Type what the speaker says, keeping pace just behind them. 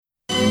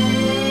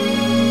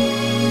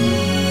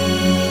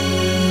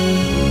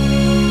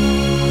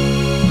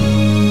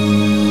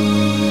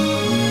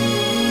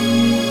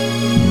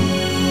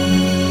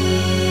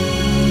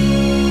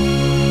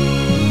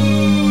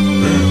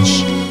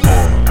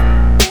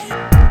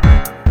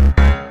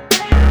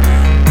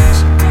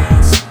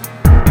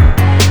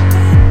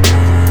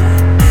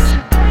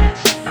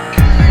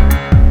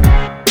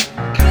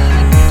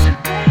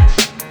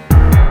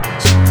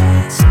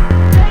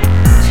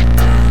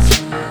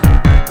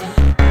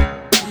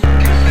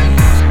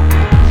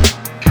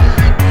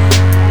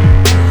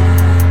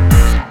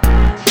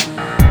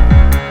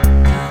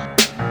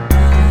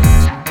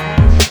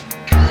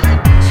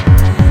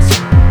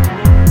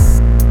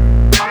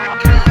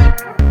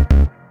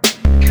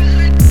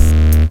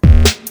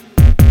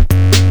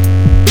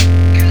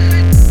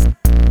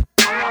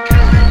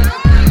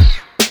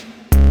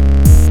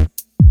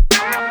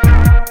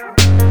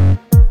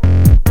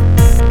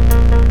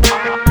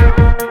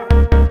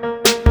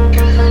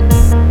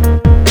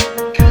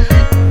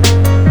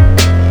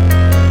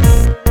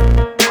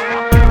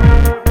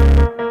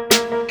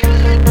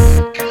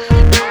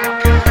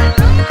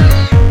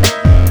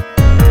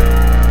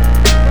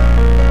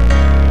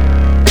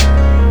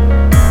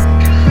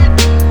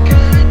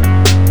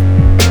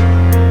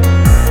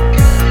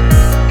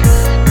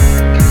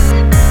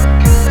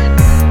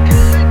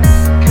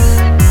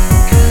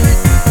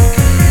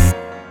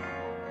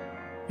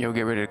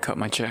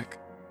my check.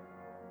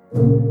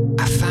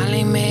 I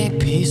finally made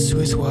peace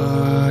with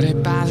what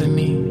had bothered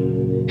me,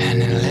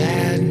 and it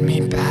led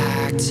me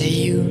back to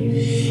you.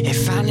 It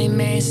finally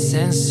made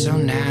sense, so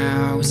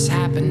now what's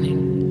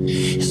happening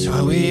is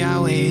what we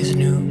always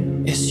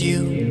knew. It's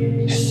you,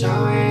 it's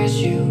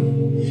always you,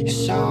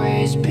 it's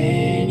always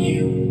been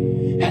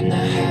you, and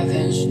the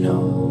heavens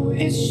know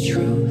it's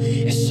true.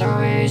 It's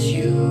always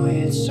you,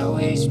 it's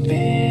always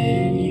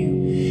been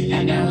you,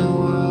 and now the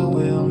world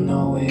will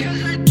know it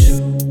too.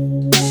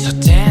 So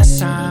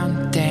dance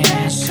on,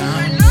 dance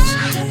on.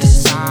 The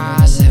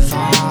stars have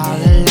all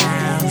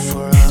aligned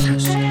for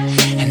us,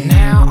 and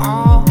now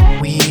all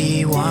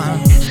we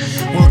want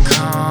will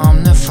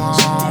come to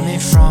form in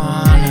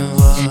front of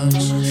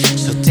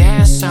us. So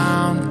dance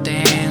on,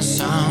 dance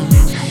on.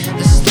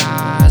 The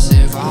stars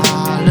have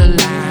all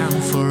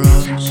aligned for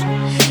us,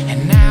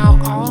 and now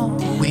all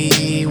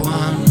we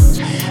want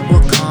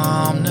will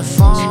come to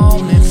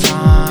form in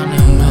front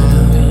of us.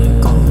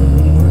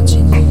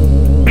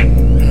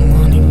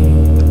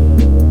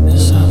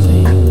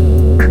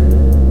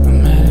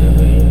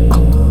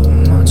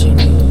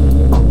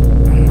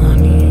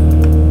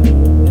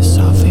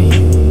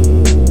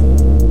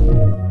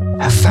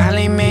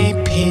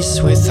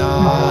 With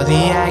all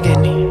the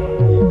agony,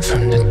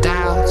 from the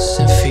doubts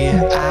and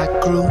fear I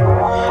grew,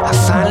 I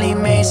finally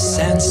made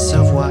sense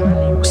of what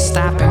was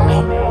stopping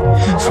me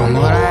from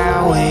what I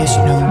always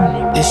knew.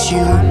 It's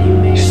you,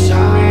 it's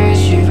always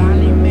you,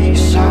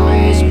 it's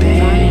always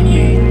been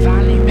you,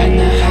 and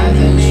the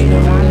heavens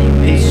know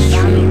it's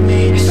true.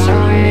 It's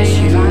always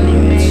you,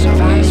 it's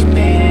always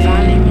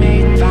been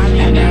you,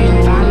 and the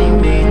valley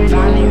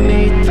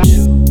made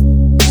you.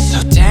 So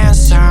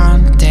dance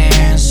on,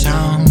 dance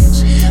on.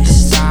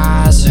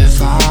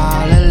 Have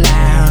all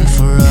aligned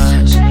for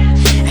us,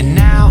 and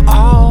now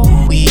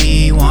all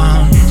we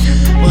want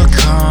will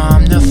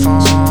come to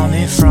form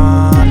in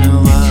front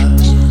of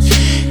us.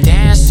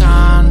 Dance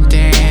on,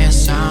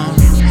 dance on.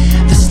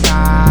 The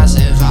stars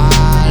have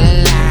all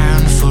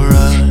aligned for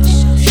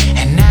us,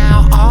 and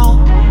now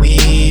all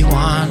we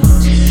want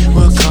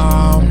will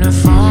come to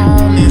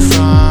form in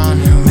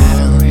front of us. No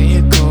matter where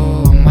you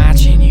go, I'm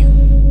watching you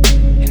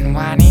and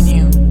wanting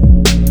you.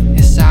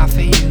 It's all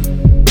for you.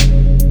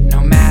 No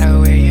matter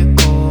where you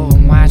go,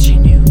 I'm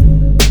watching you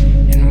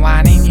and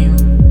wanting you.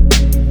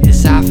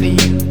 It's all for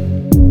you.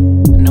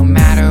 No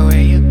matter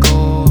where you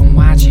go, I'm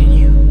watching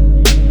you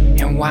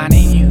and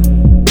wanting you.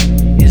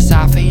 It's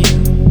all for you.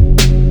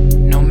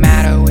 No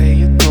matter where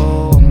you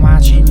go, I'm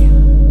watching you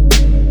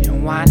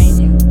and wanting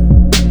you.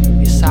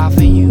 It's all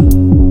for you.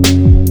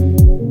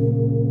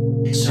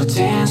 So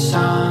dance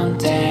on,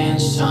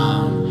 dance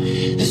on.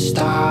 The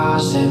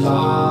stars have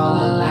all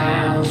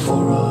aligned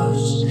for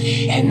us,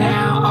 and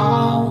now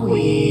all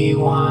we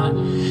want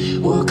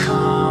will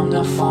come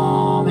to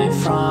form in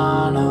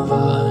front of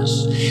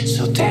us.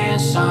 So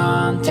dance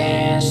on,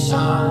 dance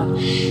on.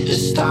 The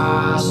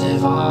stars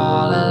have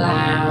all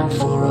aligned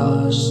for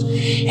us,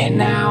 and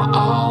now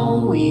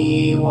all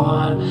we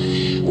want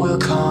will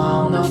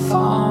come to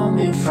form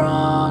in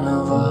front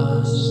of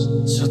us.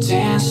 So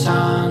dance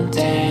on,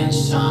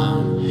 dance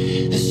on.